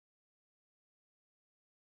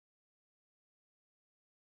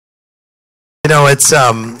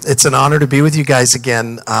It's an honor to be with you guys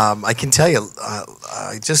again. I can tell you,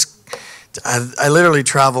 I literally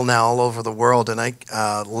travel now all over the world, and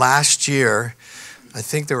last year, I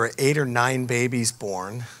think there were 8 or 9 babies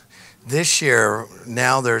born. This year,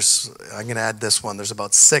 now I'm going to add this one. There's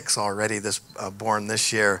about 6 already born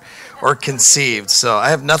this year, or conceived. So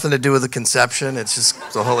I have nothing to do with the conception. It's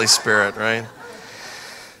just the Holy Spirit, right?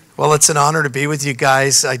 Well, it's an honor to be with you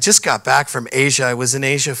guys. I just got back from Asia. I was in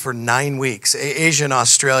Asia for 9 weeks, Asia and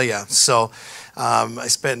Australia. So I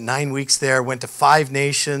spent 9 weeks there, went to 5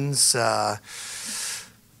 nations. I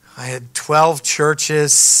had 12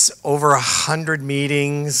 churches, over 100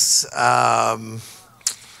 meetings,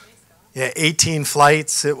 18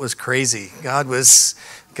 flights. It was crazy. God was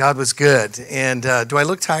good. And do I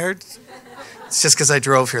look tired? It's just because I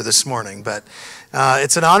drove here this morning, but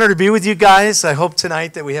it's an honor to be with you guys. I hope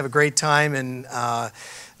tonight that we have a great time, and I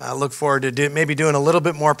look forward to maybe doing a little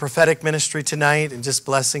bit more prophetic ministry tonight and just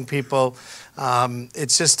blessing people.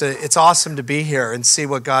 It's awesome to be here and see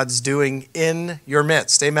what God's doing in your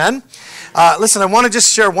midst. Amen? Listen, I want to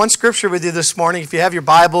just share one scripture with you this morning. If you have your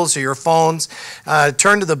Bibles or your phones,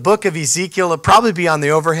 turn to the book of Ezekiel. It'll probably be on the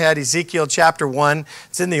overhead, Ezekiel chapter 1.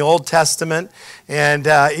 It's in the Old Testament. And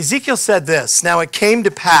Ezekiel said this, "Now it came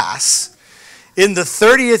to pass in the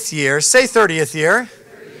 30th year," say 30th year,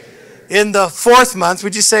 "in the 4th month,"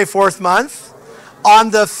 would you say 4th month?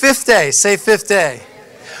 "On the 5th day," say 5th day,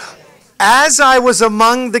 "as I was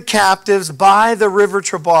among the captives by the river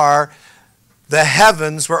Chebar, the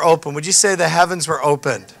heavens were open." Would you say the heavens were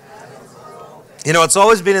opened? It's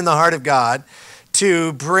always been in the heart of God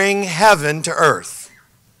to bring heaven to earth.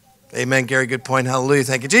 Amen, Gary, good point. Hallelujah.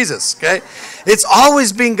 Thank you, Jesus. Okay? It's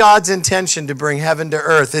always been God's intention to bring heaven to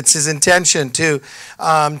earth. It's his intention to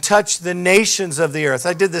touch the nations of the earth.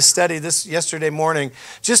 I did this study yesterday morning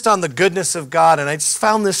just on the goodness of God, and I just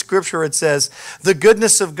found this scripture. It says, the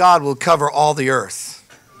goodness of God will cover all the earth.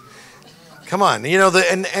 Come on,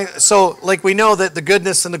 so like we know that the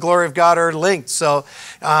goodness and the glory of God are linked. So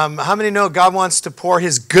how many know God wants to pour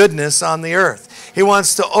his goodness on the earth? He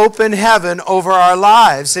wants to open heaven over our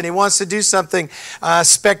lives, and he wants to do something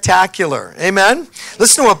spectacular. Amen?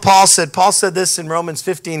 Listen to what Paul said. Paul said this in Romans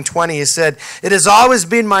 15:20. He said, "It has always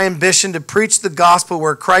been my ambition to preach the gospel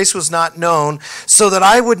where Christ was not known, so that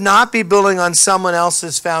I would not be building on someone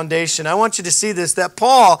else's foundation." I want you to see this, that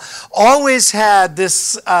Paul always had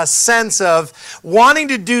this sense of wanting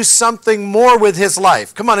to do something more with his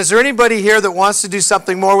life. Come on, is there anybody here that wants to do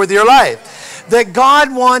something more with your life? That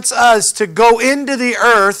God wants us to go into the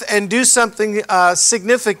earth and do something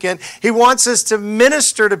significant. He wants us to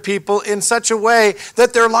minister to people in such a way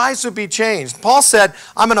that their lives would be changed. Paul said,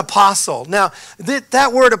 "I'm an apostle." Now,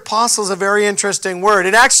 that word apostle is a very interesting word.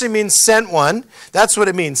 It actually means sent one. That's what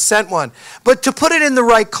it means, sent one. But to put it in the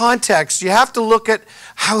right context, you have to look at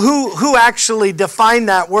who actually defined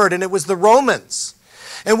that word, and it was the Romans.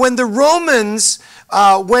 And when the Romans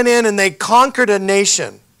went in and they conquered a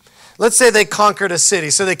nation, let's say they conquered a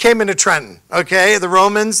city, so they came into Trenton, okay? The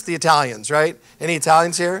Romans, the Italians, right? Any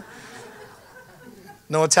Italians here?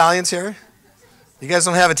 No Italians here? You guys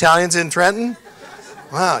don't have Italians in Trenton?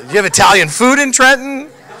 Wow, you have Italian food in Trenton?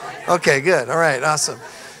 Okay, good, all right, awesome.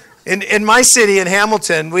 In my city, in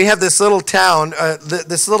Hamilton, we have this little town,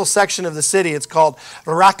 this little section of the city. It's called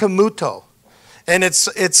Raccamuto, and it's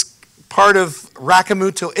part of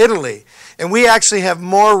Raccamuto, Italy. And we actually have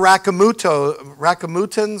more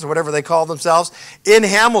Raccamutans, or whatever they call themselves, in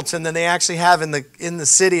Hamilton than they actually have in the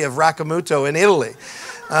city of Raccamuto in Italy.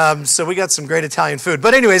 So we got some great Italian food.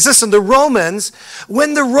 But anyways, listen,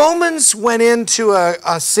 when the Romans went into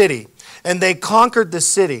a city and they conquered the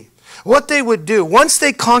city, what they would do, once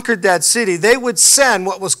they conquered that city, they would send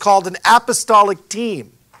what was called an apostolic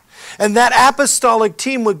team. And that apostolic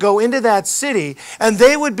team would go into that city, and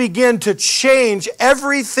they would begin to change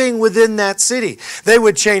everything within that city. They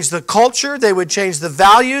would change the culture, they would change the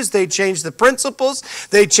values, they'd change the principles,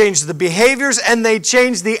 they'd change the behaviors, and they'd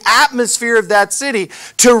change the atmosphere of that city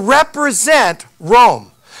to represent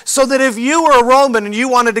Rome. So that if you were a Roman and you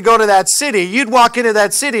wanted to go to that city, you'd walk into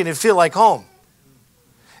that city and it'd feel like home.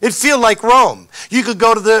 It'd feel like Rome. You could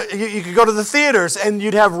go to the theaters and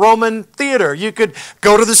you'd have Roman theater. You could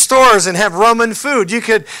go to the stores and have Roman food. You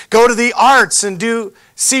could go to the arts and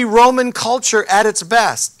see Roman culture at its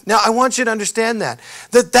best. Now, I want you to understand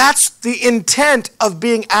that's the intent of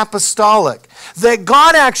being apostolic. that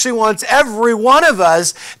God actually wants every one of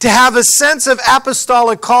us to have a sense of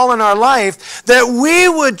apostolic call in our life, that we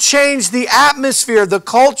would change the atmosphere, the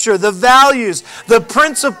culture, the values, the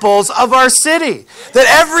principles of our city. That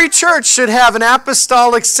every church should have an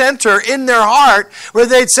apostolic center in their heart where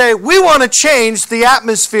they'd say, we want to change the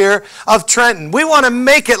atmosphere of Trenton. We want to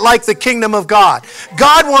make it like the kingdom of God.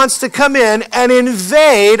 God wants to come in and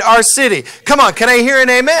invade our city. Come on, can I hear an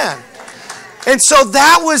amen? And so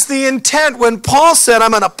that was the intent when Paul said,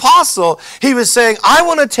 I'm an apostle. He was saying, I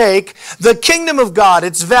want to take the kingdom of God,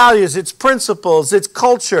 its values, its principles, its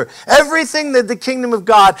culture, everything that the kingdom of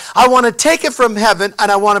God, I want to take it from heaven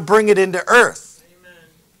and I want to bring it into earth.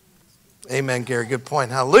 Amen, Gary. Good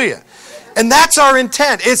point. Hallelujah. And that's our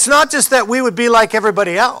intent. It's not just that we would be like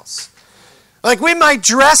everybody else. Like we might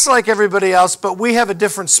dress like everybody else, but we have a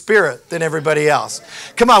different spirit than everybody else.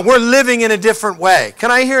 Come on, we're living in a different way.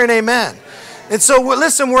 Can I hear an amen? And so,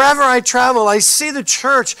 listen, wherever I travel, I see the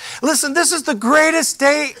church. Listen, this is the greatest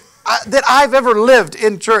day that I've ever lived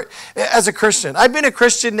in church as a Christian. I've been a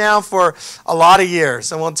Christian now for a lot of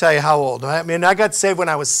years. I won't tell you how old. I mean, I got saved when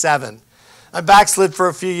I was 7. I backslid for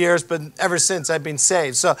a few years, but ever since I've been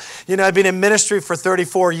saved. So, I've been in ministry for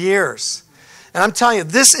 34 years. And I'm telling you,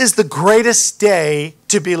 this is the greatest day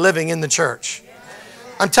to be living in the church.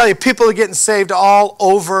 I'm telling you, people are getting saved all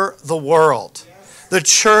over the world. The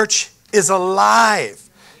church is alive.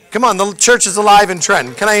 Come on, the church is alive in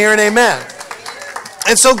Trenton. Can I hear an amen?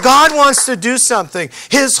 And so God wants to do something.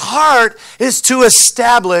 His heart is to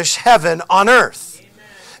establish heaven on earth.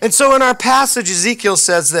 And so in our passage, Ezekiel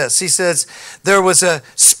says this. He says, there was a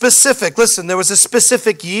specific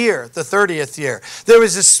year, the 30th year. There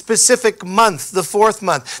was a specific month, the 4th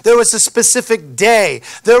month. There was a specific day.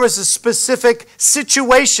 There was a specific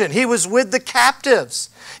situation. He was with the captives.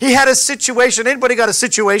 He had a situation. Anybody got a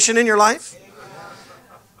situation in your life?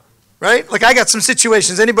 Right? Like I got some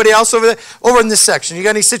situations. Anybody else over there? Over in this section. You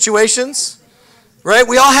got any situations? Right?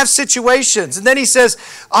 We all have situations. And then he says,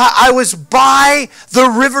 I was by the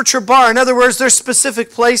river Chebar. In other words, there's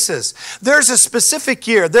specific places. There's a specific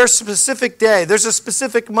year. There's a specific day. There's a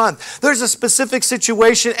specific month. There's a specific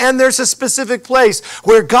situation. And there's a specific place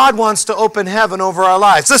where God wants to open heaven over our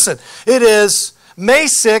lives. Listen, it is May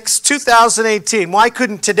 6, 2018. Why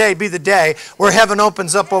couldn't today be the day where heaven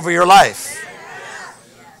opens up over your life?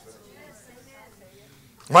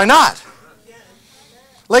 Why not?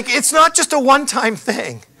 Like, it's not just a one-time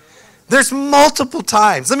thing. There's multiple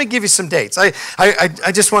times. Let me give you some dates. I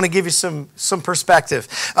just want to give you some perspective.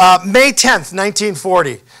 May 10th,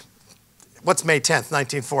 1940. What's May 10th,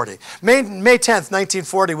 1940? May 10th,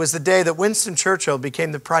 1940 was the day that Winston Churchill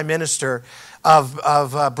became the Prime Minister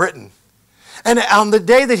of Britain. And on the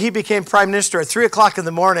day that he became Prime Minister at 3 o'clock in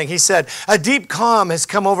the morning, he said, a deep calm has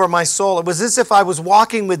come over my soul. It was as if I was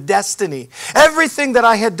walking with destiny. Everything that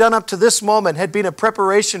I had done up to this moment had been a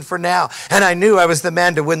preparation for now. And I knew I was the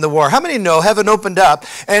man to win the war. How many know heaven opened up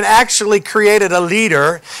and actually created a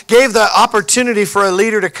leader, gave the opportunity for a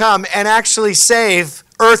leader to come and actually save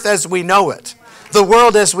earth as we know it, the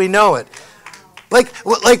world as we know it. Like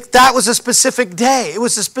that was a specific day. It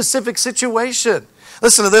was a specific situation.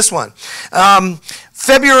 Listen to this one.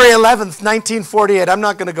 February 11th, 1948. I'm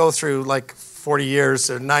not going to go through like 40 years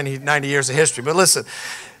or 90 years of history, but listen.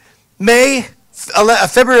 February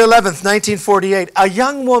 11th, 1948, a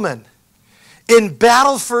young woman in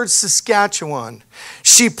Battleford, Saskatchewan,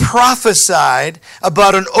 she prophesied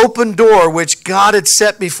about an open door which God had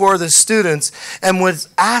set before the students and was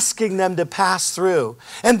asking them to pass through.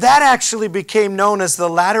 And that actually became known as the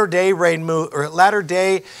Latter Rain movement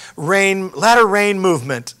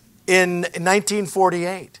in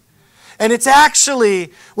 1948. And it's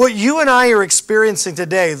actually what you and I are experiencing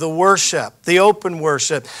today, the worship, the open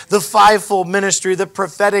worship, the fivefold ministry, the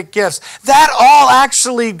prophetic gifts. That all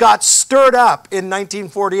actually got stirred up in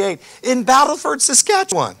 1948 in Battleford,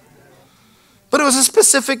 Saskatchewan. But it was a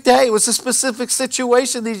specific day. It was a specific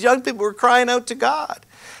situation. These young people were crying out to God.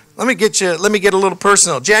 Let me get a little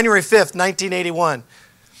personal. January 5th, 1981.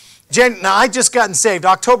 Now, I just gotten saved.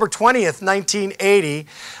 October 20th, 1980,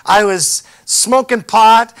 I was smoking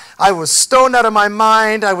pot. I was stoned out of my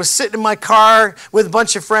mind. I was sitting in my car with a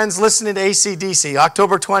bunch of friends listening to AC/DC.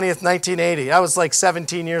 October 20th, 1980. I was like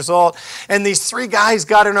 17 years old. And these 3 guys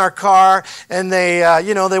got in our car, and they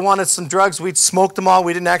wanted some drugs. We'd smoked them all.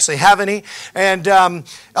 We didn't actually have any. And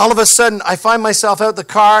all of a sudden, I find myself out the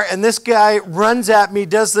car, and this guy runs at me,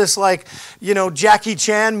 does this Jackie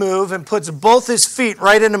Chan move, and puts both his feet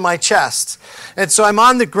right into my chest. And so I'm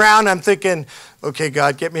on the ground. I'm thinking, okay,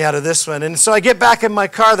 God, get me out of this one. And so I get back in my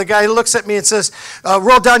car. The guy looks at me and says,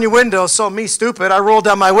 roll down your window. So me, stupid, I roll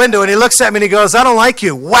down my window, and he looks at me and he goes, I don't like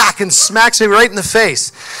you. Whack, and smacks me right in the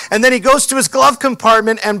face. And then he goes to his glove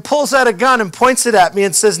compartment and pulls out a gun and points it at me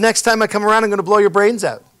and says, next time I come around, I'm going to blow your brains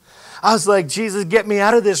out. I was like, Jesus, get me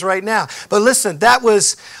out of this right now. But listen, that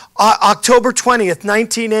was October 20th,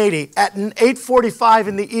 1980, at 8:45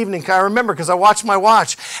 in the evening. I remember because I watched my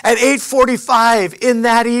watch. At 8:45 in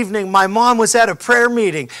that evening, my mom was at a prayer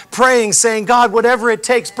meeting, praying, saying, God, whatever it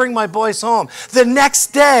takes, bring my boys home. The next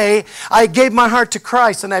day, I gave my heart to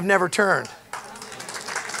Christ, and I've never turned.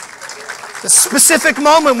 The specific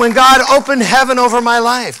moment when God opened heaven over my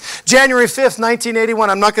life. January 5th, 1981.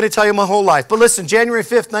 I'm not going to tell you my whole life. But listen, January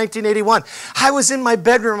 5th, 1981. I was in my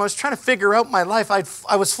bedroom. I was trying to figure out my life.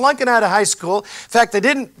 I was flunking out of high school. In fact, I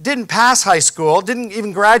didn't pass high school. Didn't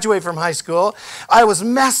even graduate from high school. I was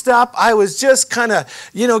messed up. I was just kind of,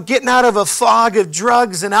 getting out of a fog of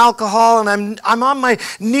drugs and alcohol. And I'm on my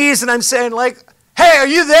knees and I'm saying like, hey, are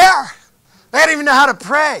you there? I don't even know how to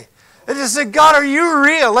pray. I just said, God, are you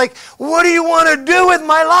real? Like, what do you want to do with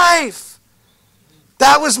my life?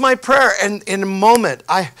 That was my prayer. And in a moment,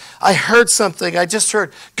 I heard something. I just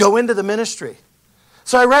heard, go into the ministry.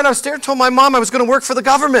 So I ran upstairs and told my mom I was going to work for the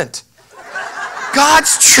government.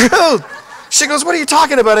 God's truth. She goes, what are you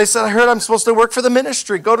talking about? I said, I heard I'm supposed to work for the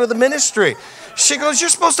ministry. Go to the ministry. She goes, you're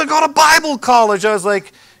supposed to go to Bible college. I was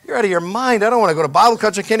like, you're out of your mind. I don't want to go to Bible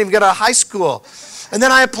college. I can't even get out of high school. And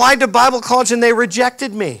then I applied to Bible college and they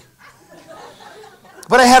rejected me.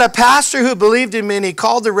 But I had a pastor who believed in me, and he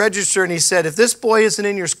called the register and he said, if this boy isn't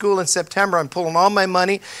in your school in September, I'm pulling all my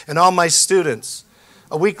money and all my students.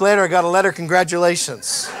 A week later, I got a letter,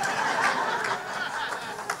 congratulations.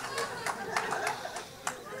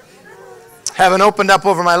 Heaven opened up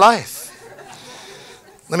over my life.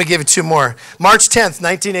 Let me give you two more. March 10th,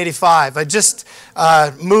 1985. I just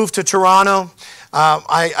moved to Toronto.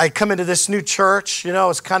 I come into this new church,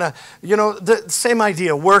 it's kind of, the same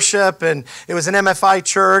idea, worship, and it was an MFI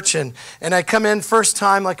church, and I come in first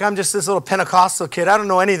time, like I'm just this little Pentecostal kid, I don't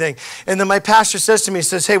know anything, and then my pastor says to me, he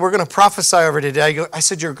says, hey, we're going to prophesy over today. I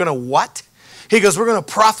said, you're going to what? He goes, we're going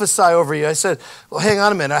to prophesy over you. I said, well, hang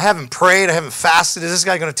on a minute, I haven't prayed, I haven't fasted, is this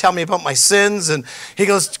guy going to tell me about my sins? And he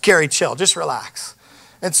goes, Kerry, chill, just relax.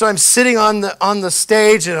 And so I'm sitting on the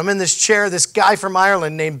stage, and I'm in this chair, this guy from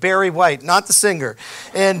Ireland named Barry White, not the singer.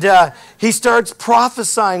 And he starts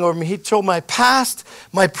prophesying over me. He told my past,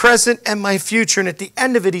 my present, and my future. And at the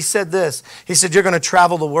end of it, he said this. He said, you're going to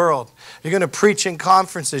travel the world. You're going to preach in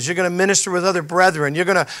conferences. You're going to minister with other brethren. You're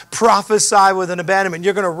going to prophesy with an abandonment.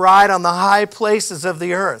 You're going to ride on the high places of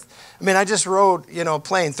the earth. I mean, I just rode, a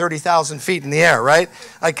plane 30,000 feet in the air, right?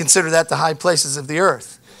 I consider that the high places of the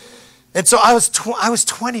earth. And so I was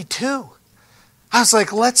 22. I was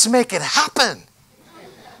like, let's make it happen.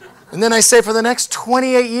 And then I say for the next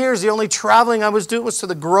 28 years, the only traveling I was doing was to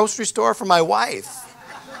the grocery store for my wife.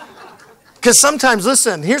 Because sometimes,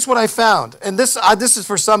 listen, here's what I found. And this is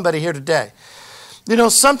for somebody here today.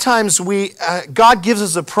 Sometimes God gives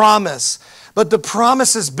us a promise, but the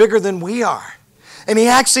promise is bigger than we are. And he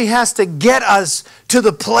actually has to get us to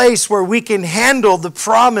the place where we can handle the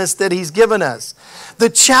promise that he's given us. The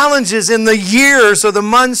challenges in the years or the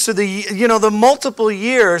months or the multiple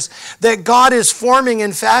years that God is forming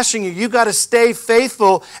and fashioning you got to stay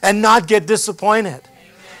faithful and not get disappointed.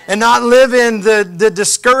 And not live in the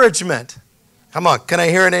discouragement. Come on, can I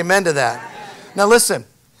hear an amen to that? Now listen,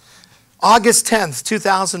 August 10th,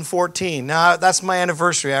 2014. Now that's my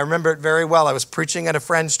anniversary. I remember it very well. I was preaching at a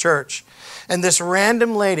friend's church. And this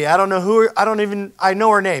random lady, I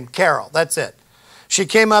know her name, Carol, that's it. She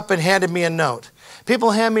came up and handed me a note.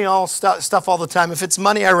 People hand me all stuff all the time. If it's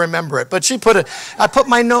money, I remember it. But I put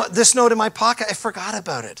this note in my pocket. I forgot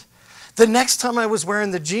about it. The next time I was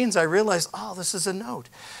wearing the jeans, I realized, oh, this is a note.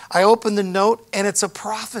 I opened the note, and it's a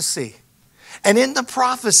prophecy. And in the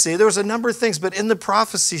prophecy, there was a number of things, but in the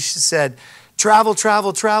prophecy, she said, travel,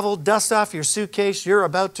 travel, travel, dust off your suitcase. You're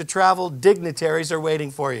about to travel. Dignitaries are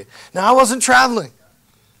waiting for you. Now, I wasn't traveling.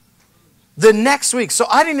 The next week, so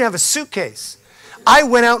I didn't have a suitcase. I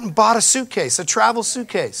went out and bought a suitcase, a travel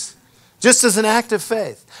suitcase, just as an act of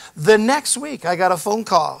faith. The next week, I got a phone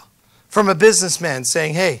call from a businessman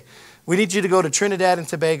saying, hey, we need you to go to Trinidad and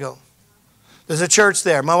Tobago. There's a church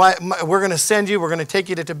there. We're going to send you. We're going to take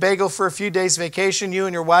you to Tobago for a few days vacation, you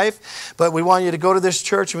and your wife. But we want you to go to this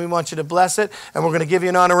church, and we want you to bless it. And we're going to give you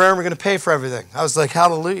an honorarium. We're going to pay for everything. I was like,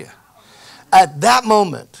 hallelujah. At that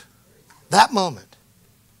moment,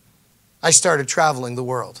 I started traveling the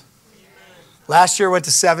world. Last year, I went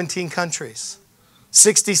to 17 countries,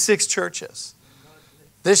 66 churches.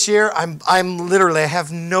 This year, I'm literally, I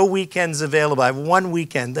have no weekends available. I have one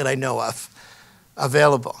weekend that I know of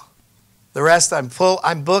available. The rest I'm full,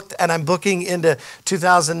 I'm booked, and I'm booking into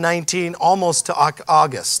 2019 almost to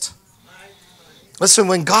August. Listen,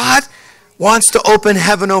 when God wants to open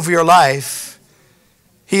heaven over your life,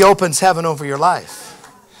 he opens heaven over your life.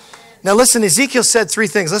 Now listen, Ezekiel said three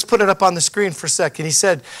things. Let's put it up on the screen for a second. He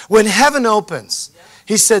said, when heaven opens,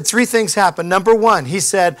 he said three things happen. Number one, he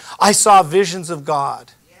said, I saw visions of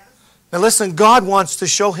God. Now listen, God wants to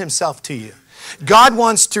show himself to you. God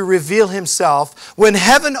wants to reveal himself. When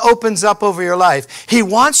heaven opens up over your life, he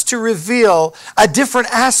wants to reveal a different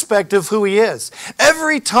aspect of who he is.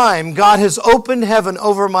 Every time God has opened heaven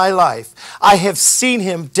over my life, I have seen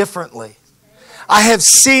him differently. I have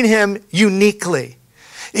seen him uniquely.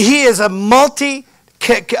 He is a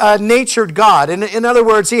multi-natured God. In other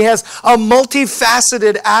words, he has a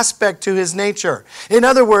multifaceted aspect to his nature. In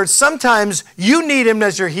other words, sometimes you need him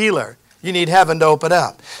as your healer. You need heaven to open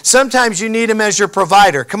up. Sometimes you need him as your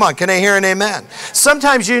provider. Come on, can I hear an amen?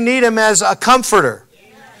 Sometimes you need him as a comforter.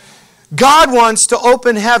 God wants to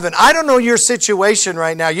open heaven. I don't know your situation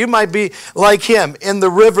right now. You might be like him in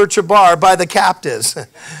the river Chabar by the captives.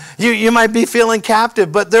 You might be feeling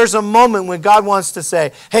captive, but there's a moment when God wants to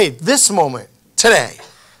say, hey, this moment, today,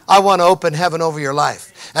 I want to open heaven over your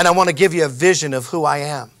life. And I want to give you a vision of who I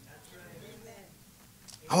am.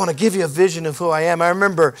 I want to give you a vision of who I am. I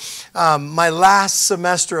remember my last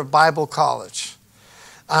semester of Bible college.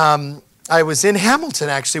 I was in Hamilton,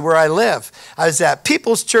 actually, where I live. I was at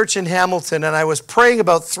People's Church in Hamilton, and I was praying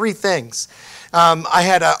about three things. I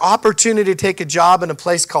had an opportunity to take a job in a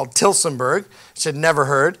place called Tilsonburg, which I'd never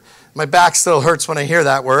heard. My back still hurts when I hear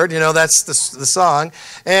that word. You know, that's the song.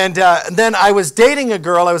 And then I was dating a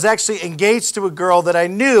girl. I was actually engaged to a girl that I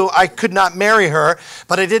knew I could not marry her,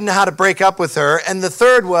 but I didn't know how to break up with her. And the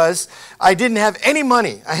third was I didn't have any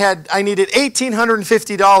money. I needed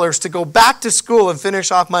 $1,850 to go back to school and finish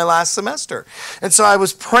off my last semester. And so I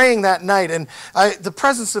was praying that night, and the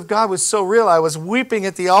presence of God was so real. I was weeping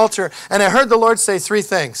at the altar, and I heard the Lord say three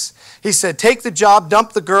things. He said, take the job,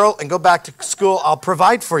 dump the girl, and go back to school. I'll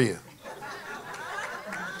provide for you.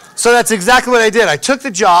 So that's exactly what I did. I took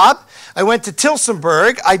the job. I went to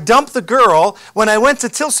Tilsonburg. I dumped the girl. When I went to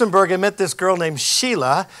Tilsonburg, I met this girl named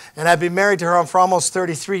Sheila, and I've been married to her for almost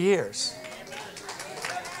 33 years.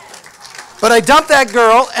 But I dumped that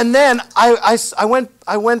girl, and then I went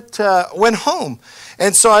home.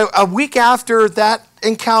 And so a week after that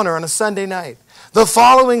encounter on a Sunday night, the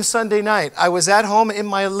following Sunday night, I was at home in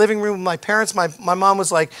my living room with my parents. My mom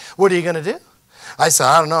was like, what are you going to do? I said,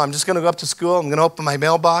 I don't know. I'm just going to go up to school. I'm going to open my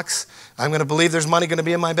mailbox. I'm going to believe there's money going to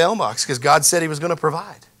be in my mailbox because God said he was going to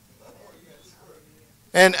provide.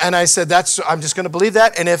 And I said, I'm just going to believe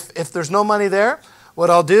that. And if there's no money there, what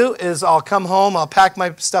I'll do is I'll come home, I'll pack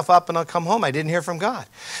my stuff up, and I'll come home. I didn't hear from God.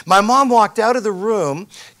 My mom walked out of the room,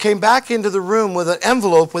 came back into the room with an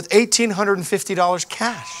envelope with $1,850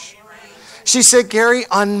 cash. She said, Gary,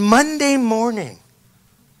 on Monday morning,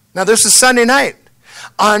 now this is Sunday night,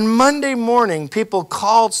 on Monday morning, people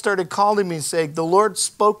started calling me saying, the Lord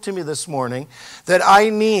spoke to me this morning that I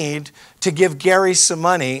need to give Gary some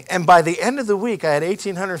money. And by the end of the week, I had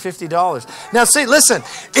 $1,850. Now see, listen,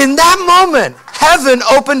 in that moment, heaven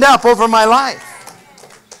opened up over my life.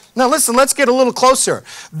 Now listen, let's get a little closer.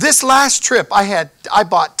 This last trip, I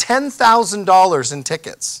bought $10,000 in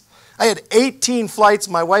tickets. I had 18 flights.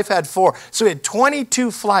 My wife had 4. So we had 22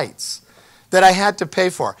 flights that I had to pay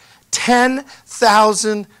for.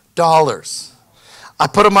 $10,000. I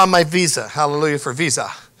put them on my Visa. Hallelujah for Visa.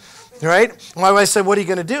 Right? My wife said, what are you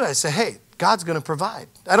going to do? I said, hey, God's going to provide.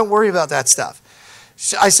 I don't worry about that stuff.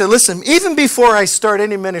 I said, listen, even before I start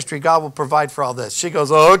any ministry, God will provide for all this. She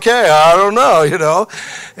goes, okay, I don't know,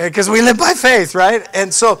 because we live by faith, right?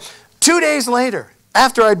 And so 2 days later,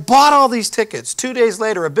 after I'd bought all these tickets, 2 days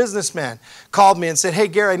later, a businessman called me and said, hey,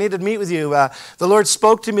 Gary, I need to meet with you. The Lord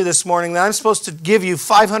spoke to me this morning that I'm supposed to give you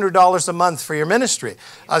 $500 a month for your ministry.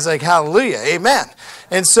 I was like, hallelujah, amen.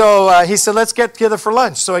 And so he said, let's get together for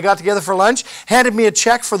lunch. So I got together for lunch, handed me a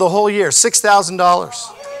check for the whole year,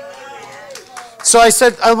 $6,000. So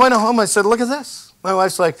I went home, I said, look at this. My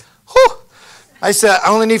wife's like, whew. I said, I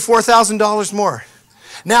only need $4,000 more.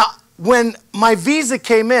 Now, when my visa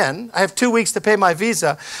came in, I have 2 weeks to pay my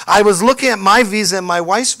visa. I was looking at my visa and my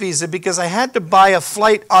wife's visa because I had to buy a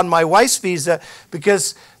flight on my wife's visa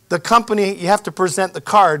because the company, you have to present the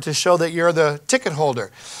card to show that you're the ticket holder.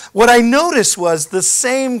 What I noticed was the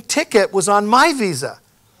same ticket was on my visa.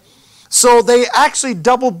 So they actually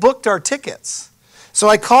double booked our tickets. So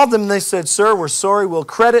I called them and they said, sir, we're sorry, we'll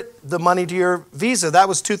credit the money to your visa. That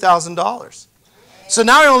was $2,000. So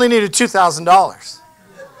now I only needed $2,000.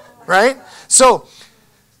 right? So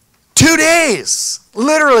 2 days,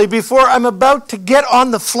 literally, before I'm about to get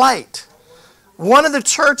on the flight, one of the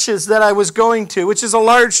churches that I was going to, which is a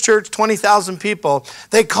large church, 20,000 people,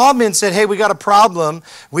 they called me and said, hey, we got a problem.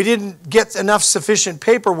 We didn't get enough sufficient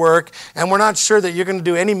paperwork, and we're not sure that you're going to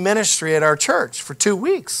do any ministry at our church for 2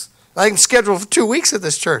 weeks. I'm scheduled for 2 weeks at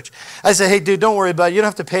this church. I said, hey, dude, don't worry about it. You don't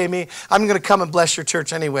have to pay me. I'm going to come and bless your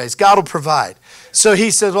church anyways. God will provide. So he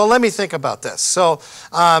says, well, let me think about this. So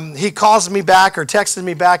he calls me back or texted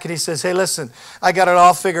me back, and he says, hey, listen, I got it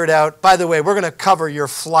all figured out. By the way, we're going to cover your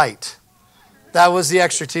flight. That was the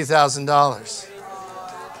extra $2,000.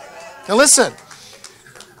 Now listen,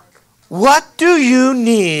 what do you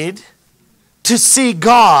need to see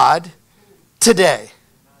God today?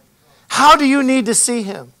 How do you need to see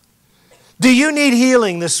him? Do you need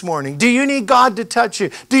healing this morning? Do you need God to touch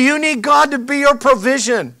you? Do you need God to be your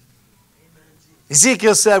provision?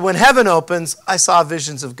 Ezekiel said, when heaven opens, I saw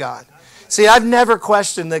visions of God. See, I've never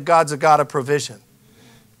questioned that God's a God of provision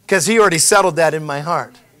because he already settled that in my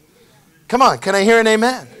heart. Come on, can I hear an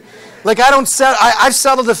amen? Like I've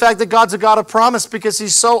settled the fact that God's a God of promise because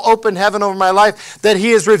he's so open heaven over my life that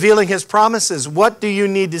he is revealing his promises. What do you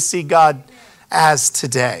need to see God as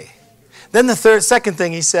today? Then the second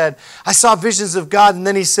thing he said, I saw visions of God, and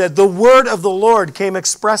then he said, the word of the Lord came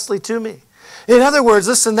expressly to me. In other words,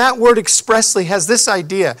 listen, that word expressly has this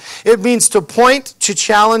idea. It means to point, to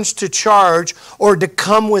challenge, to charge, or to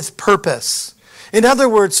come with purpose. In other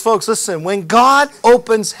words, folks, listen, when God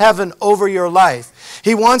opens heaven over your life,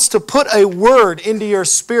 he wants to put a word into your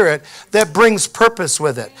spirit that brings purpose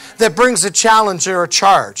with it, that brings a challenge or a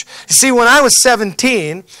charge. You see, when I was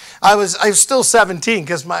 17, I was still 17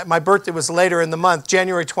 because my birthday was later in the month,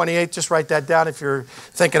 January 28th. Just write that down if you're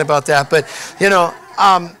thinking about that. But,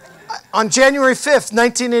 on January 5th,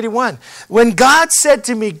 1981, when God said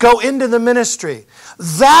to me, go into the ministry,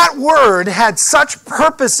 that word had such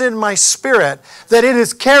purpose in my spirit that it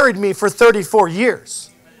has carried me for 34 years.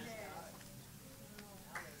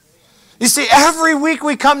 You see, every week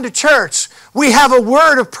we come to church, we have a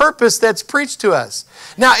word of purpose that's preached to us.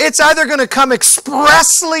 Now, it's either going to come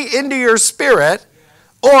expressly into your spirit,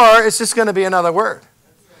 or it's just going to be another word.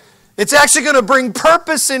 It's actually going to bring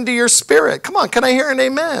purpose into your spirit. Come on, can I hear an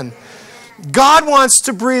amen? God wants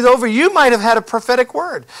to breathe over. You might have had a prophetic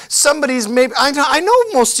word. Somebody's maybe, I know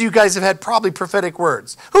most of you guys have had probably prophetic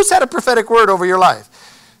words. Who's had a prophetic word over your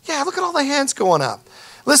life? Yeah, look at all the hands going up.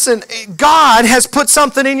 Listen, God has put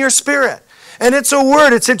something in your spirit. And it's a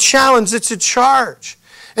word, it's a challenge, it's a charge.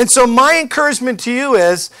 And so my encouragement to you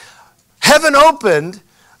is, heaven opened,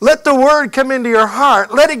 let the word come into your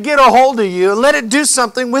heart. Let it get a hold of you. Let it do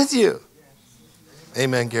something with you.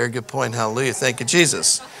 Amen, Gary. Good point. Hallelujah. Thank you,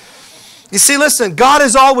 Jesus. You see, listen, God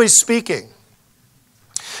is always speaking.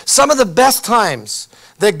 Some of the best times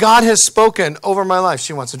that God has spoken over my life.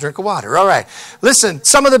 She wants a drink of water. All right. Listen,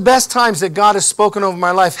 some of the best times that God has spoken over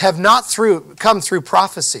my life have not come through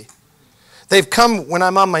prophecy. They've come when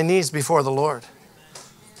I'm on my knees before the Lord.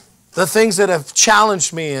 The things that have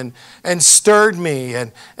challenged me and stirred me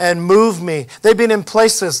and moved me, they've been in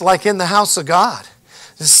places like in the house of God.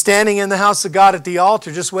 Just standing in the house of God at the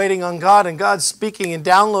altar, just waiting on God, and God speaking and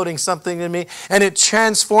downloading something to me, and it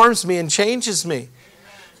transforms me and changes me.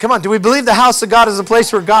 Come on, do we believe the house of God is a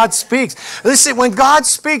place where God speaks? Listen, when God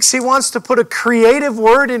speaks, he wants to put a creative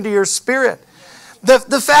word into your spirit.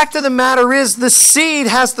 The fact of the matter is the seed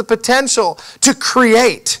has the potential to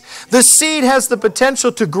create. The seed has the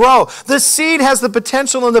potential to grow. The seed has the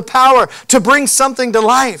potential and the power to bring something to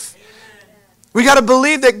life. We got to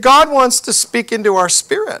believe that God wants to speak into our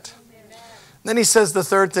spirit. Then he says the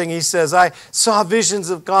third thing. He says, I saw visions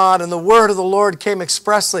of God and the word of the Lord came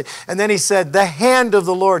expressly. And then he said, the hand of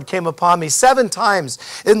the Lord came upon me. 7 times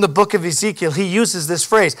in the book of Ezekiel, he uses this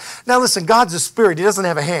phrase. Now listen, God's a spirit. He doesn't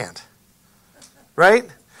have a hand. Right?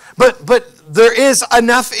 But there is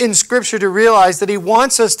enough in Scripture to realize that he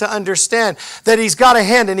wants us to understand that he's got a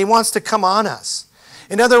hand and he wants to come on us.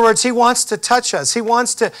 In other words, he wants to touch us. He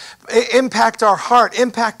wants to impact our heart,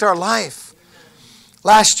 impact our life.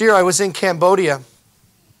 Last year I was in Cambodia.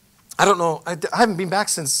 I don't know, I haven't been back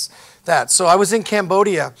since that. So I was in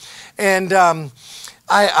Cambodia, and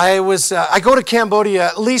I go to Cambodia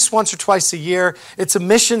at least once or twice a year. It's a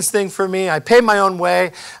missions thing for me. I pay my own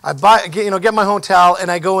way. I get my hotel,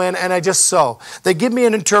 and I go in and I just sow. They give me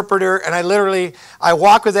an interpreter, and I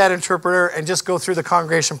walk with that interpreter and just go through the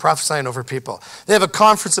congregation prophesying over people. They have a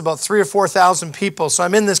conference about 3,000 or 4,000 people. So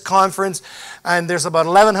I'm in this conference, and there's about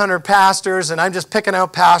 1,100 pastors, and I'm just picking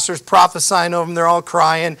out pastors, prophesying over them. They're all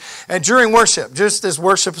crying. And during worship, just as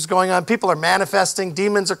worship is going on, people are manifesting.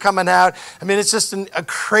 Demons are coming out. I mean, it's just a a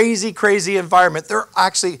crazy, crazy environment. They're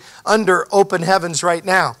actually under open heavens right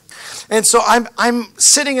now. And so I'm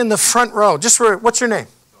sitting in the front row, just where, what's your name?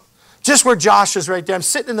 Just where Josh is right there. I'm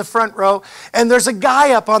sitting in the front row, and there's a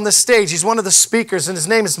guy up on the stage. He's one of the speakers, and his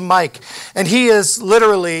name is Mike, and he is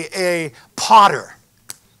literally a potter.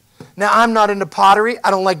 Now, I'm not into pottery. I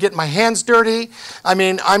don't like getting my hands dirty. I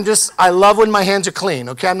mean, I love when my hands are clean,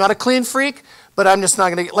 okay? I'm not a clean freak, but I'm just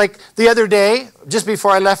not going to, like the other day, just before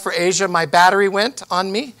I left for Asia, my battery went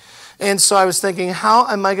on me, and so I was thinking, how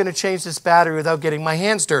am I going to change this battery without getting my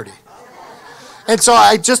hands dirty? And so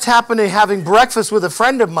I just happened to having breakfast with a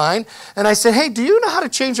friend of mine, and I said, hey, do you know how to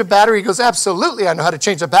change a battery? He goes, absolutely, I know how to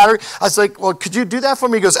change a battery. I was like, well, could you do that for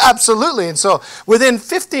me? He goes, absolutely. And so within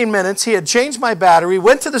 15 minutes, he had changed my battery,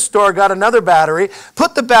 went to the store, got another battery,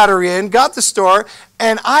 put the battery in, got the store,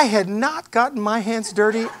 and I had not gotten my hands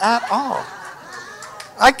dirty at all.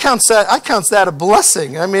 I count that a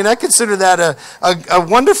blessing. I mean, I consider that a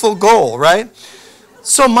wonderful goal, right?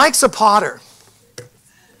 So Mike's a potter.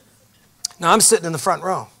 Now, I'm sitting in the front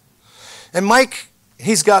row. And Mike,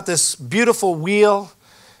 he's got this beautiful wheel,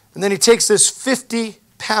 and then he takes this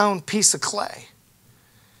 50-pound piece of clay,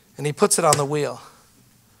 and he puts it on the wheel.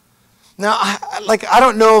 Now, I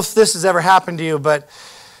don't know if this has ever happened to you, but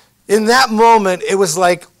in that moment, it was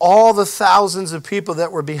like all the thousands of people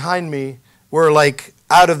that were behind me were like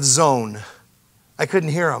out of zone. I couldn't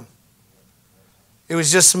hear them. It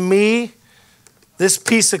was just me, this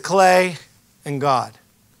piece of clay, and God.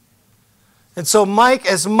 And so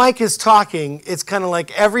as Mike is talking, it's kind of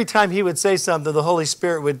like every time he would say something, the Holy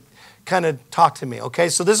Spirit would kind of talk to me, okay?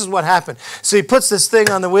 So this is what happened. So he puts this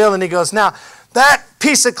thing on the wheel and he goes, now, that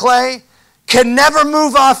piece of clay can never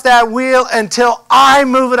move off that wheel until I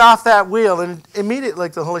move it off that wheel. And immediately,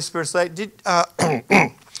 like the Holy Spirit's like, did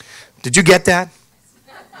you get that?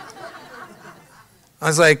 I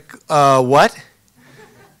was like, what?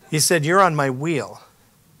 He said, you're on my wheel.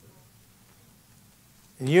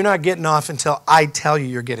 And you're not getting off until I tell you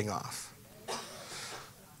you're getting off.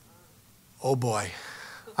 Oh boy.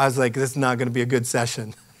 I was like, this is not going to be a good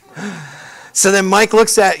session. So then Mike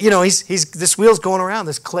looks at, this wheel's going around,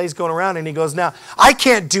 this clay's going around, and he goes, now, I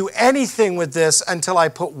can't do anything with this until I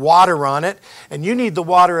put water on it, and you need the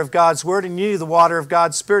water of God's Word, and you need the water of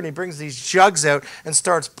God's Spirit, and he brings these jugs out and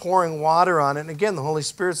starts pouring water on it, and again, the Holy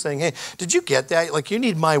Spirit's saying, hey, did you get that? Like, you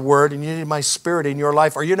need my Word, and you need my Spirit in your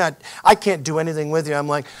life, or I can't do anything with you. I'm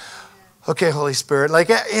like, okay, Holy Spirit.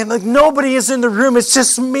 And nobody is in the room. It's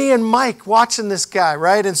just me and Mike watching this guy,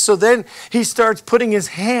 right? And so then he starts putting his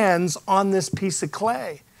hands on this piece of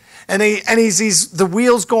clay. And he's the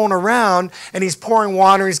wheel's going around, and he's pouring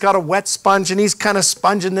water. He's got a wet sponge, and he's kind of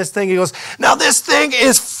sponging this thing. He goes, now this thing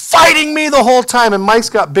is fighting me the whole time. And Mike's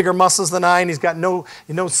got bigger muscles than I, and he's got no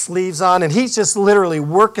sleeves on, and he's just literally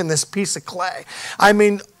working this piece of clay. I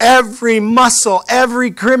mean, every muscle, every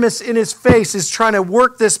grimace in his face is trying to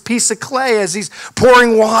work this piece of clay as he's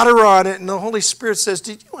pouring water on it. And the Holy Spirit says,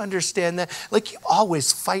 did you understand that? Like, you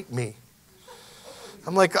always fight me.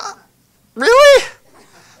 I'm like, really?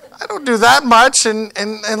 I don't do that much. And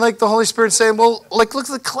like the Holy Spirit saying, well, like, look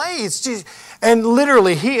at the clay. It's just, and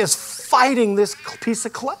literally he is fighting this piece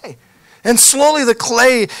of clay. And slowly the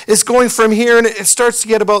clay is going from here, and it starts to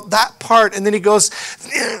get about that part. And then he goes,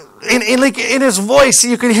 in his voice,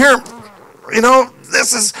 you can hear him,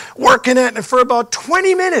 this is working it. And for about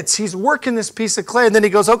 20 minutes, he's working this piece of clay. And then he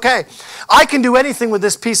goes, okay, I can do anything with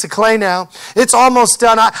this piece of clay now. It's almost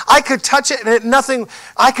done. I could touch it, and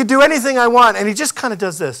I could do anything I want. And he just kind of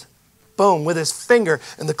does this. Boom, with his finger,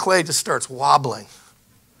 and the clay just starts wobbling.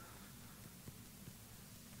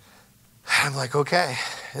 I'm like, okay.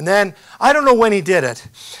 And then, I don't know when he did it,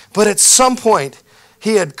 but at some point,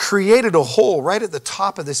 he had created a hole right at the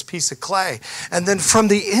top of this piece of clay. And then from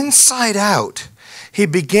the inside out, he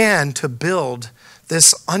began to build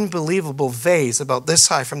this unbelievable vase about this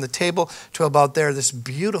high, from the table to about there, this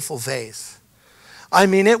beautiful vase. I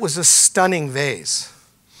mean, it was a stunning vase.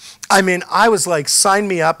 I mean, I was like, sign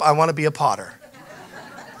me up, I want to be a potter.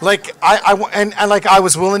 Like, I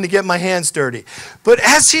was willing to get my hands dirty. But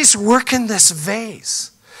as he's working this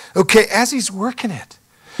vase, okay, as he's working it,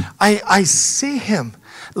 I see him,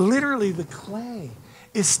 literally the clay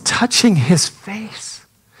is touching his face.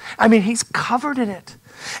 I mean, he's covered in it.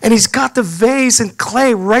 And he's got the vase and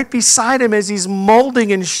clay right beside him as he's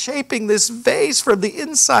molding and shaping this vase from the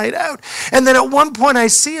inside out. And then at one point I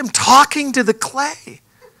see him talking to the clay.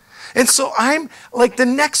 And so I'm like the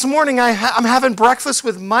next morning I'm having breakfast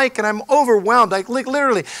with Mike and I'm overwhelmed. Like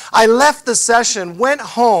literally, I left the session, went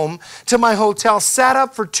home to my hotel, sat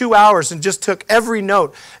up for 2 hours and just took every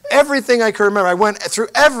note, everything I could remember. I went through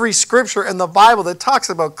every scripture in the Bible that talks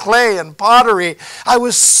about clay and pottery. I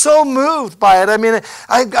was so moved by it. I mean,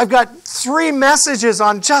 I've got 3 messages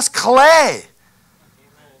on just clay.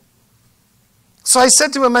 So I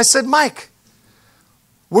said to him, I said, Mike,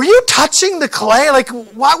 were you touching the clay? Like,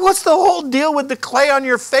 what's the whole deal with the clay on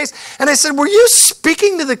your face? And I said, were you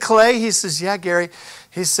speaking to the clay? He says, yeah, Gary.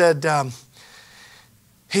 He said, I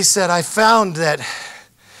found that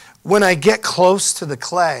when I get close to the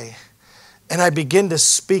clay and I begin to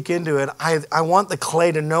speak into it, I want the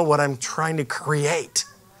clay to know what I'm trying to create.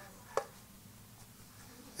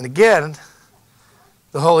 And again,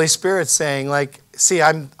 the Holy Spirit's saying, like, see,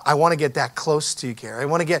 I want to get that close to you, Gary. I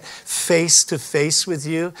want to get face to face with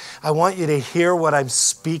you. I want you to hear what I'm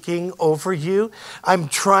speaking over you. I'm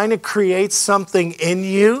trying to create something in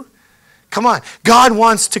you. Come on. God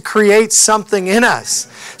wants to create something in us.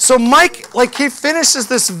 So Mike, like, he finishes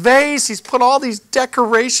this vase. He's put all these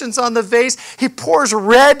decorations on the vase. He pours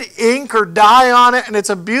red ink or dye on it, and it's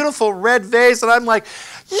a beautiful red vase. And I'm like,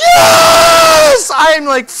 yes! I'm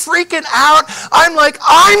like freaking out. I'm like,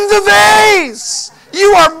 I'm the vase.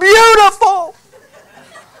 You are beautiful.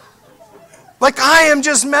 Like, I am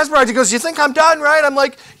just mesmerized. He goes, you think I'm done, right? I'm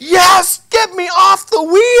like, yes, get me off the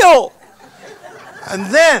wheel. And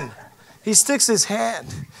then he sticks his hand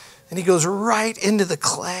and he goes right into the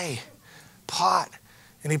clay pot.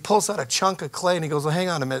 And he pulls out a chunk of clay and he goes, well, hang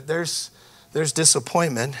on a minute. There's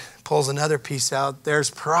disappointment. Pulls another piece out.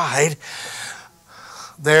 There's pride.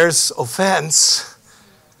 There's offense.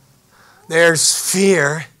 There's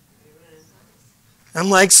fear. I'm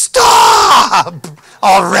like, stop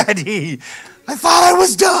already. I thought I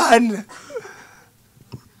was done.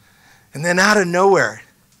 And then out of nowhere,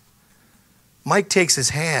 Mike takes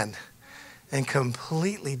his hand and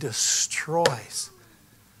completely destroys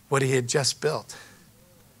what he had just built.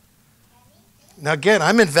 Now again,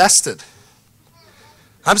 I'm invested.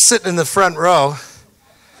 I'm sitting in the front row.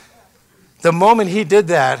 The moment he did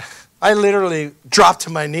that, I literally dropped to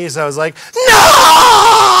my knees. I was like,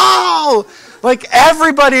 no! Like,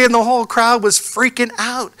 everybody in the whole crowd was freaking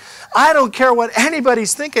out. I don't care what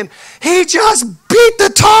anybody's thinking. He just beat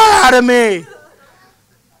the tar out of me.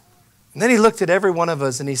 And then he looked at every one of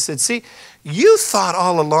us and he said, see, you thought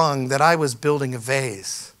all along that I was building a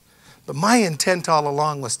vase. But my intent all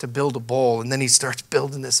along was to build a bowl. And then he starts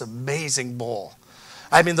building this amazing bowl.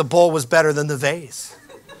 I mean, the bowl was better than the vase.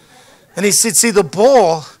 And he said, see, the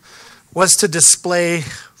bowl was to display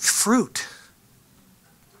fruit.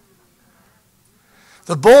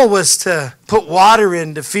 The bowl was to put water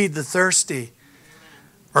in to feed the thirsty,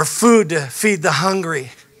 or food to feed the hungry.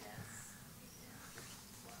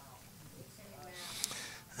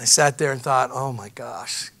 I sat there and thought, oh my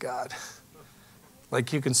gosh, God.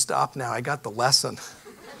 Like, you can stop now. I got the lesson.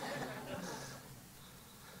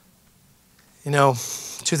 You know,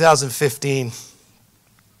 2015,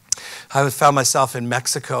 I found myself in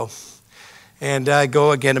Mexico. And I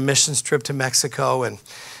go again, a missions trip to Mexico, and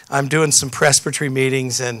I'm doing some presbytery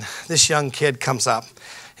meetings, and this young kid comes up.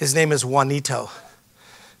 His name is Juanito.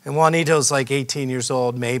 And Juanito's like 18 years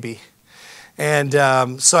old, maybe. And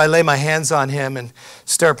so I lay my hands on him and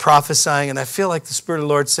start prophesying, and I feel like the Spirit of the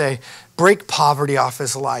Lord say, break poverty off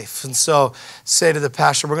his life. And so say to the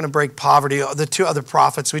pastor, we're going to break poverty. The 2 other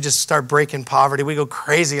prophets, we just start breaking poverty. We go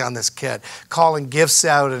crazy on this kid, calling gifts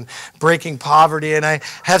out and breaking poverty. And I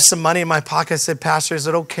have some money in my pocket. I said, Pastor, is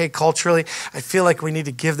it okay culturally? I feel like we need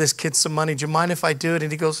to give this kid some money. Do you mind if I do it?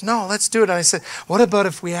 And he goes, no, let's do it. And I said, what about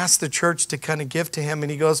if we ask the church to kind of give to him?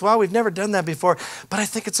 And he goes, well, we've never done that before, but I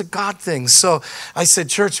think it's a God thing. So I said,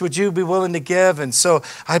 church, would you be willing to give? And so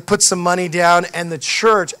I put some money down, and the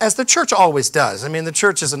church, as the church always does. I mean, the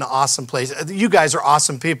church is an awesome place. You guys are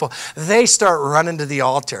awesome people. They start running to the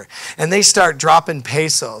altar and they start dropping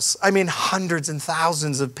pesos. I mean, hundreds and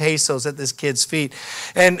thousands of pesos at this kid's feet.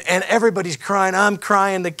 And everybody's crying. I'm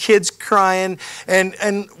crying. The kid's crying.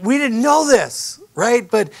 And we didn't know this,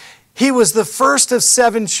 right? But he was the first of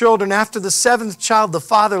 7 children. After the 7th child, the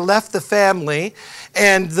father left the family,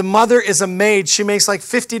 and the mother is a maid. She makes like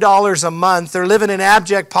 $50 a month. They're living in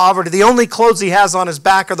abject poverty. The only clothes he has on his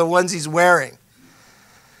back are the ones he's wearing.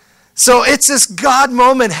 So it's this God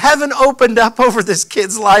moment. Heaven opened up over this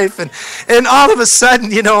kid's life, and all of a sudden,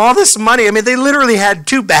 you know, all this money. I mean, they literally had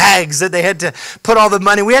 2 bags that they had to put all the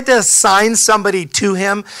money. We had to assign somebody to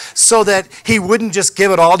him so that he wouldn't just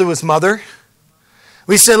give it all to his mother.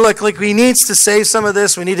 We said, look, he needs to save some of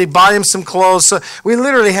this. We need to buy him some clothes. So we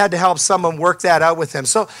literally had to help someone work that out with him.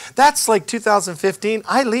 So that's like 2015.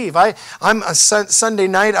 I leave. I'm a Sunday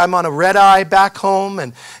night. I'm on a red eye back home,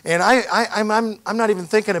 and I'm not even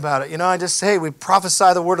thinking about it. I just say, we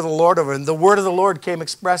prophesy the word of the Lord over, and the word of the Lord came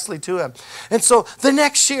expressly to him. And so the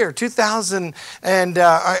next year,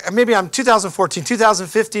 2014,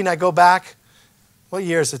 2015, I go back. What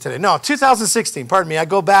year is it today? No, 2016, pardon me. I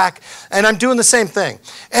go back and I'm doing the same thing.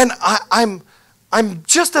 And I'm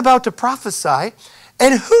just about to prophesy.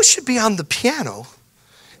 And who should be on the piano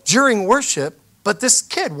during worship but this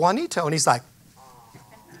kid, Juanito? And he's like,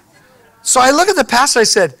 so I look at the pastor, I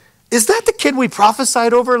said, is that the kid we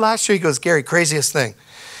prophesied over last year? He goes, Gary, craziest thing.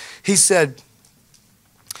 He said,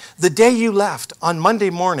 the day you left, on Monday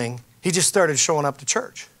morning, he just started showing up to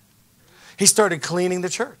church. He started cleaning the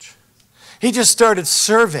church. He just started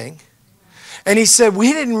serving. And he said,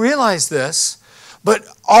 we didn't realize this, but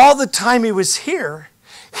all the time he was here,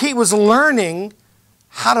 he was learning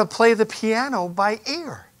how to play the piano by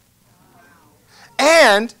ear.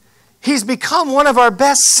 And he's become one of our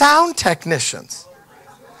best sound technicians.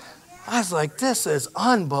 I was like, this is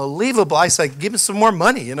unbelievable. I said, give him some more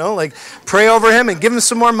money, pray over him and give him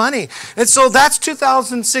some more money. And so that's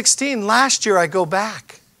 2016. Last year I go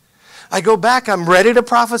back. I'm ready to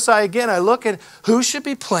prophesy again. I look at who should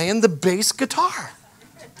be playing the bass guitar.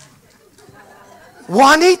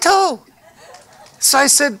 Juanito. So I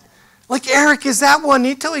said, Eric, is that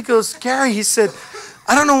Juanito? He goes, Gary, he said,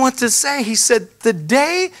 I don't know what to say. He said, the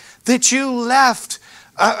day that you left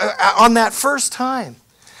on that first time,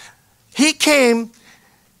 he came,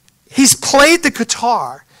 he's played the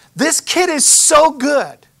guitar. This kid is so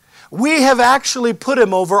good. We have actually put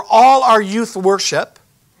him over all our youth worship.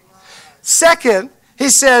 Second, he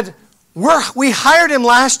said, we hired him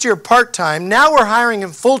last year part-time. Now we're hiring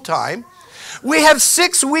him full-time. We have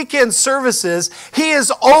 6 weekend services. He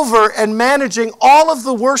is over and managing all of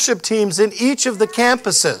the worship teams in each of the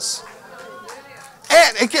campuses.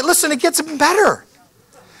 And listen, it gets even better.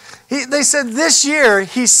 They said this year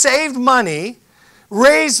he saved money,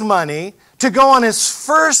 raised money to go on his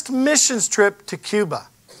first missions trip to Cuba.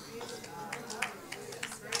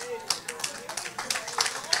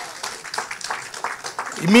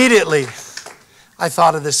 Immediately, I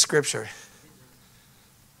thought of this scripture.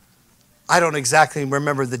 I don't exactly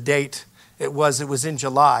remember the date it was. It was in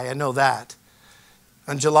July. I know that.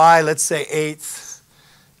 On July, let's say 8th,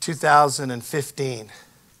 2015,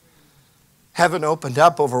 heaven opened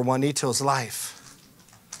up over Juanito's life.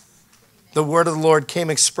 The word of the Lord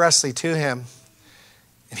came expressly to him,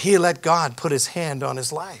 and he let God put his hand on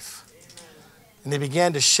his life. And he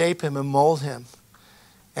began to shape him and mold him.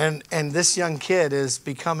 And this young kid is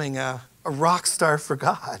becoming a rock star for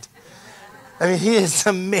God. I mean, he is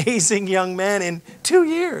an amazing young man in 2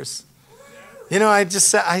 years. I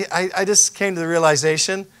just came to the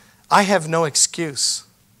realization, I have no excuse.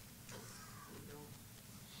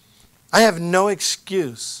 I have no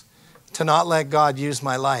excuse to not let God use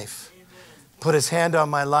my life, put his hand on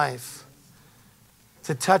my life,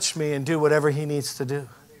 to touch me and do whatever he needs to do.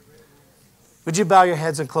 Would you bow your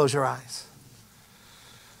heads and close your eyes?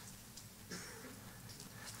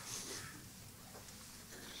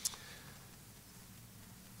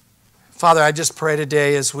 Father, I just pray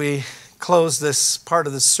today as we close this part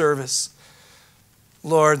of the service,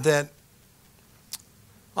 Lord, that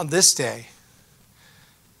on this day,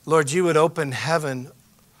 Lord, you would open heaven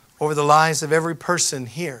over the lives of every person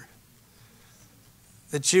here.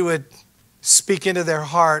 That you would speak into their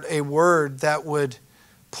heart a word that would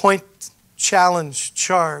point, challenge,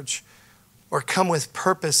 charge, or come with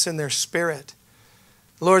purpose in their spirit.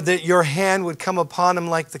 Lord, that your hand would come upon them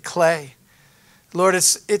like the clay. Lord,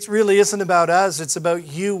 it really isn't about us. It's about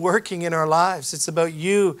you working in our lives. It's about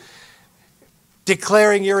you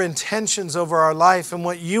declaring your intentions over our life and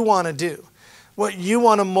what you want to do, what you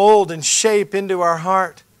want to mold and shape into our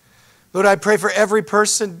heart. Lord, I pray for every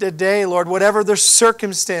person today, Lord, whatever their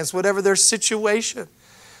circumstance, whatever their situation.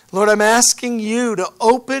 Lord, I'm asking you to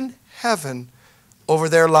open heaven over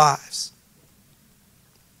their lives.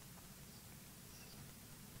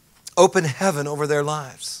 Open heaven over their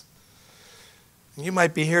lives. You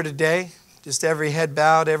might be here today, just every head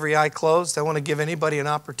bowed, every eye closed. I want to give anybody an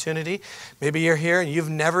opportunity. Maybe you're here and you've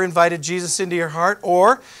never invited Jesus into your heart,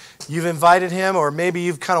 or you've invited him, or maybe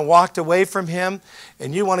you've kind of walked away from him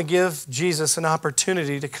and you want to give Jesus an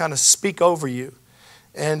opportunity to kind of speak over you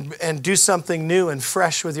and do something new and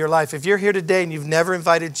fresh with your life. If you're here today and you've never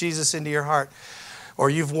invited Jesus into your heart, or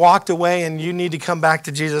you've walked away and you need to come back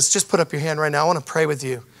to Jesus, just put up your hand right now. I want to pray with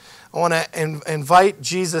you. I want to invite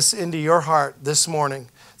Jesus into your heart this morning.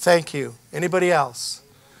 Thank you. Anybody else?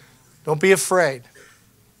 Don't be afraid.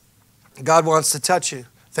 God wants to touch you.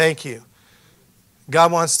 Thank you.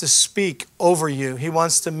 God wants to speak over you. He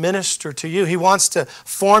wants to minister to you. He wants to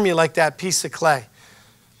form you like that piece of clay.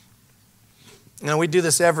 You know, we do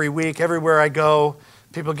this every week. Everywhere I go,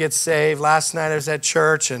 people get saved. Last night I was at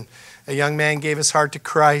church and a young man gave his heart to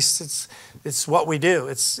Christ. It's what we do.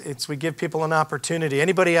 It's we give people an opportunity.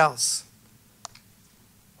 Anybody else?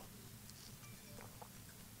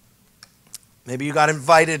 Maybe you got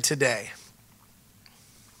invited today.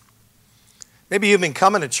 Maybe you've been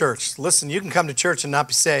coming to church. Listen, you can come to church and not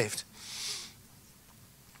be saved.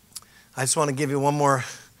 I just want to give you one more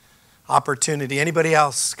opportunity. Anybody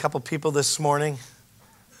else? A couple people this morning.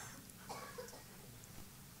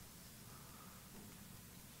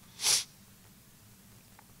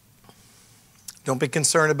 Don't be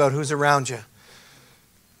concerned about who's around you.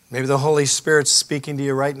 Maybe the Holy Spirit's speaking to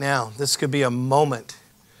you right now. This could be a moment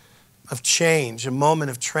of change, a moment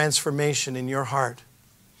of transformation in your heart.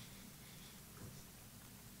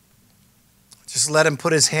 Just let him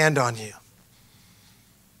put his hand on you.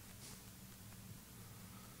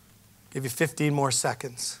 Give you 15 more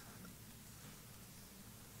seconds.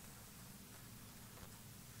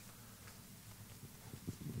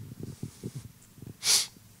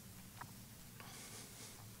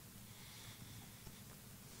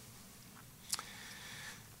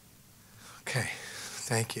 Okay,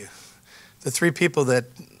 thank you. The three people that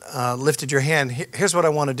lifted your hand, here's what I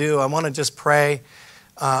want to do. I want to just pray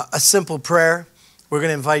a simple prayer. We're going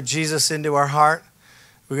to invite Jesus into our heart.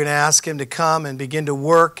 We're going to ask him to come and begin to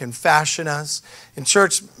work and fashion us. In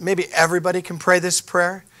church, maybe everybody can pray this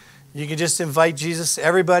prayer. You can just invite Jesus.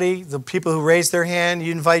 Everybody, the people who raise their hand,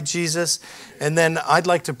 you invite Jesus. And then I'd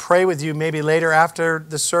like to pray with you maybe later after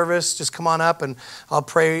the service. Just come on up and I'll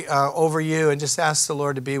pray over you and just ask the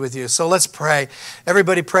Lord to be with you. So let's pray.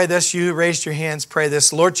 Everybody pray this. You who raised your hands, pray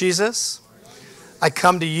this. Lord Jesus, I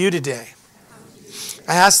come to you today.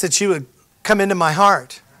 I ask that you would come into my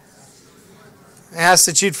heart. I ask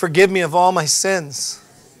that you'd forgive me of all my sins.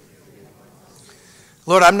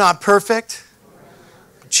 Lord, I'm not perfect,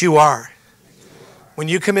 but you are. When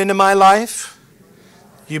you come into my life,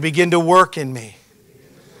 you begin to work in me.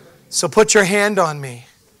 So put your hand on me.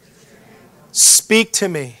 Speak to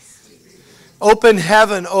me. Open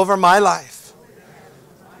heaven over my life.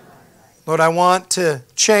 Lord, I want to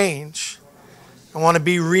change. I want to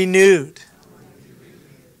be renewed.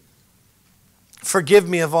 Forgive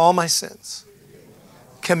me of all my sins.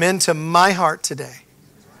 Come into my heart today.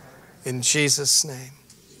 In Jesus' name.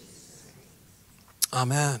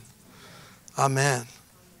 Amen. Amen.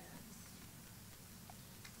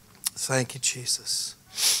 Thank you, Jesus.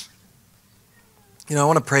 You know, I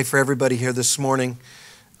want to pray for everybody here this morning.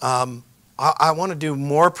 I want to do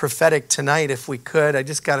more prophetic tonight if we could. I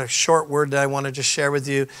just got a short word that I want to just share with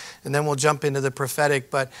you, and then we'll jump into the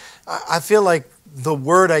prophetic. But I feel like the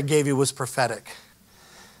word I gave you was prophetic.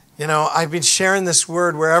 You know, I've been sharing this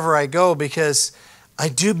word wherever I go because I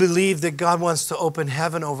do believe that God wants to open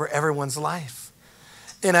heaven over everyone's life.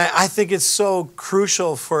 And I think it's so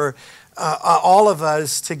crucial for all of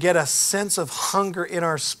us to get a sense of hunger in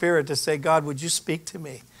our spirit to say, God, would you speak to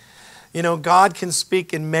me? You know, God can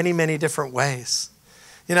speak in many, many different ways.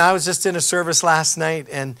 You know, I was just in a service last night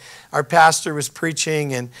and our pastor was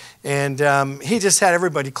preaching and he just had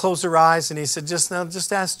everybody close their eyes and he said, just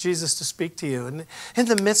ask Jesus to speak to you. And in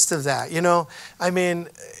the midst of that, you know, I mean,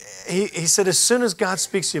 he said, as soon as God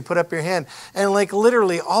speaks to you, put up your hand. And like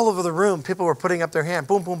literally all over the room, people were putting up their hand.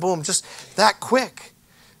 Boom, boom, boom, just that quick.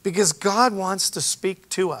 Because God wants to speak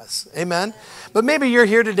to us. Amen? But maybe you're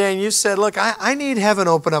here today and you said, look, I need heaven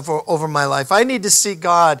open up over my life. I need to see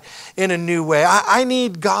God in a new way. I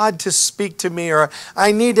need God to speak to me, or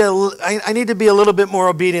I need to be a little bit more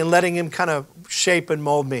obedient, letting him kind of shape and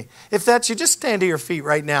mold me. If that's you, just stand to your feet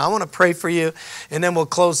right now. I want to pray for you, and then we'll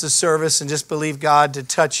close the service and just believe God to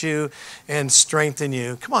touch you and strengthen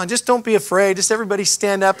you. Come on, just don't be afraid. Just everybody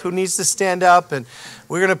stand up who needs to stand up, and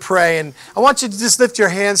we're going to pray. And I want you to just lift your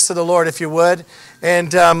hands to the Lord if you would,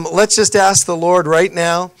 and let's just ask the Lord right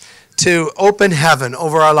now to open heaven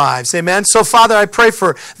over our lives. Amen. So, Father, I pray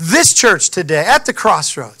for this church today at the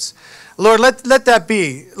Crossroads. Lord, let that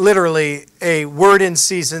be literally a word in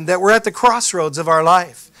season, that we're at the crossroads of our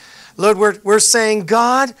life. Lord, we're saying,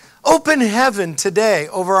 God, open heaven today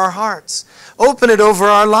over our hearts. Open it over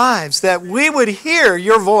our lives, that we would hear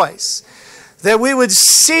your voice, that we would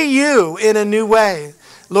see you in a new way.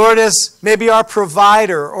 Lord, as maybe our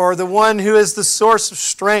provider or the one who is the source of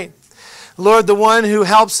strength. Lord, the one who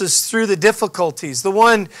helps us through the difficulties, the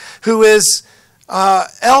one who is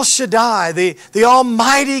El Shaddai, the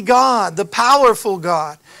Almighty God, the powerful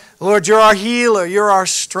God. Lord, you're our healer. You're our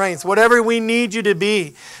strength. Whatever we need you to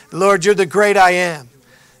be, Lord, you're the great I am.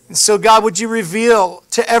 And so, God, would you reveal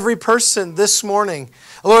to every person this morning,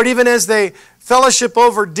 Lord, even as they fellowship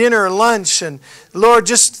over dinner and lunch, and Lord,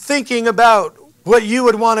 just thinking about what you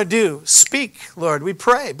would want to do. Speak, Lord, we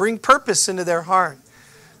pray. Bring purpose into their heart.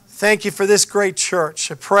 Thank you for this great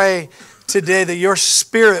church. I pray today that your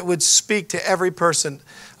Spirit would speak to every person.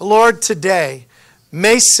 Lord, today,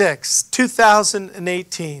 May 6,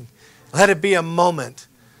 2018, let it be a moment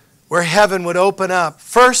where heaven would open up,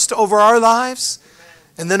 first over our lives,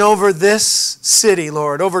 and then over this city,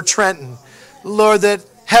 Lord, over Trenton. Lord, that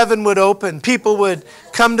heaven would open. People would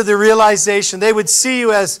come to the realization. They would see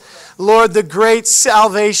you as, Lord, the great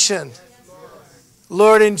salvation.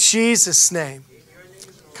 Lord, in Jesus' name.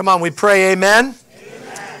 Come on, we pray, amen?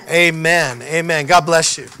 Amen. Amen. God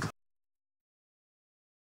bless you.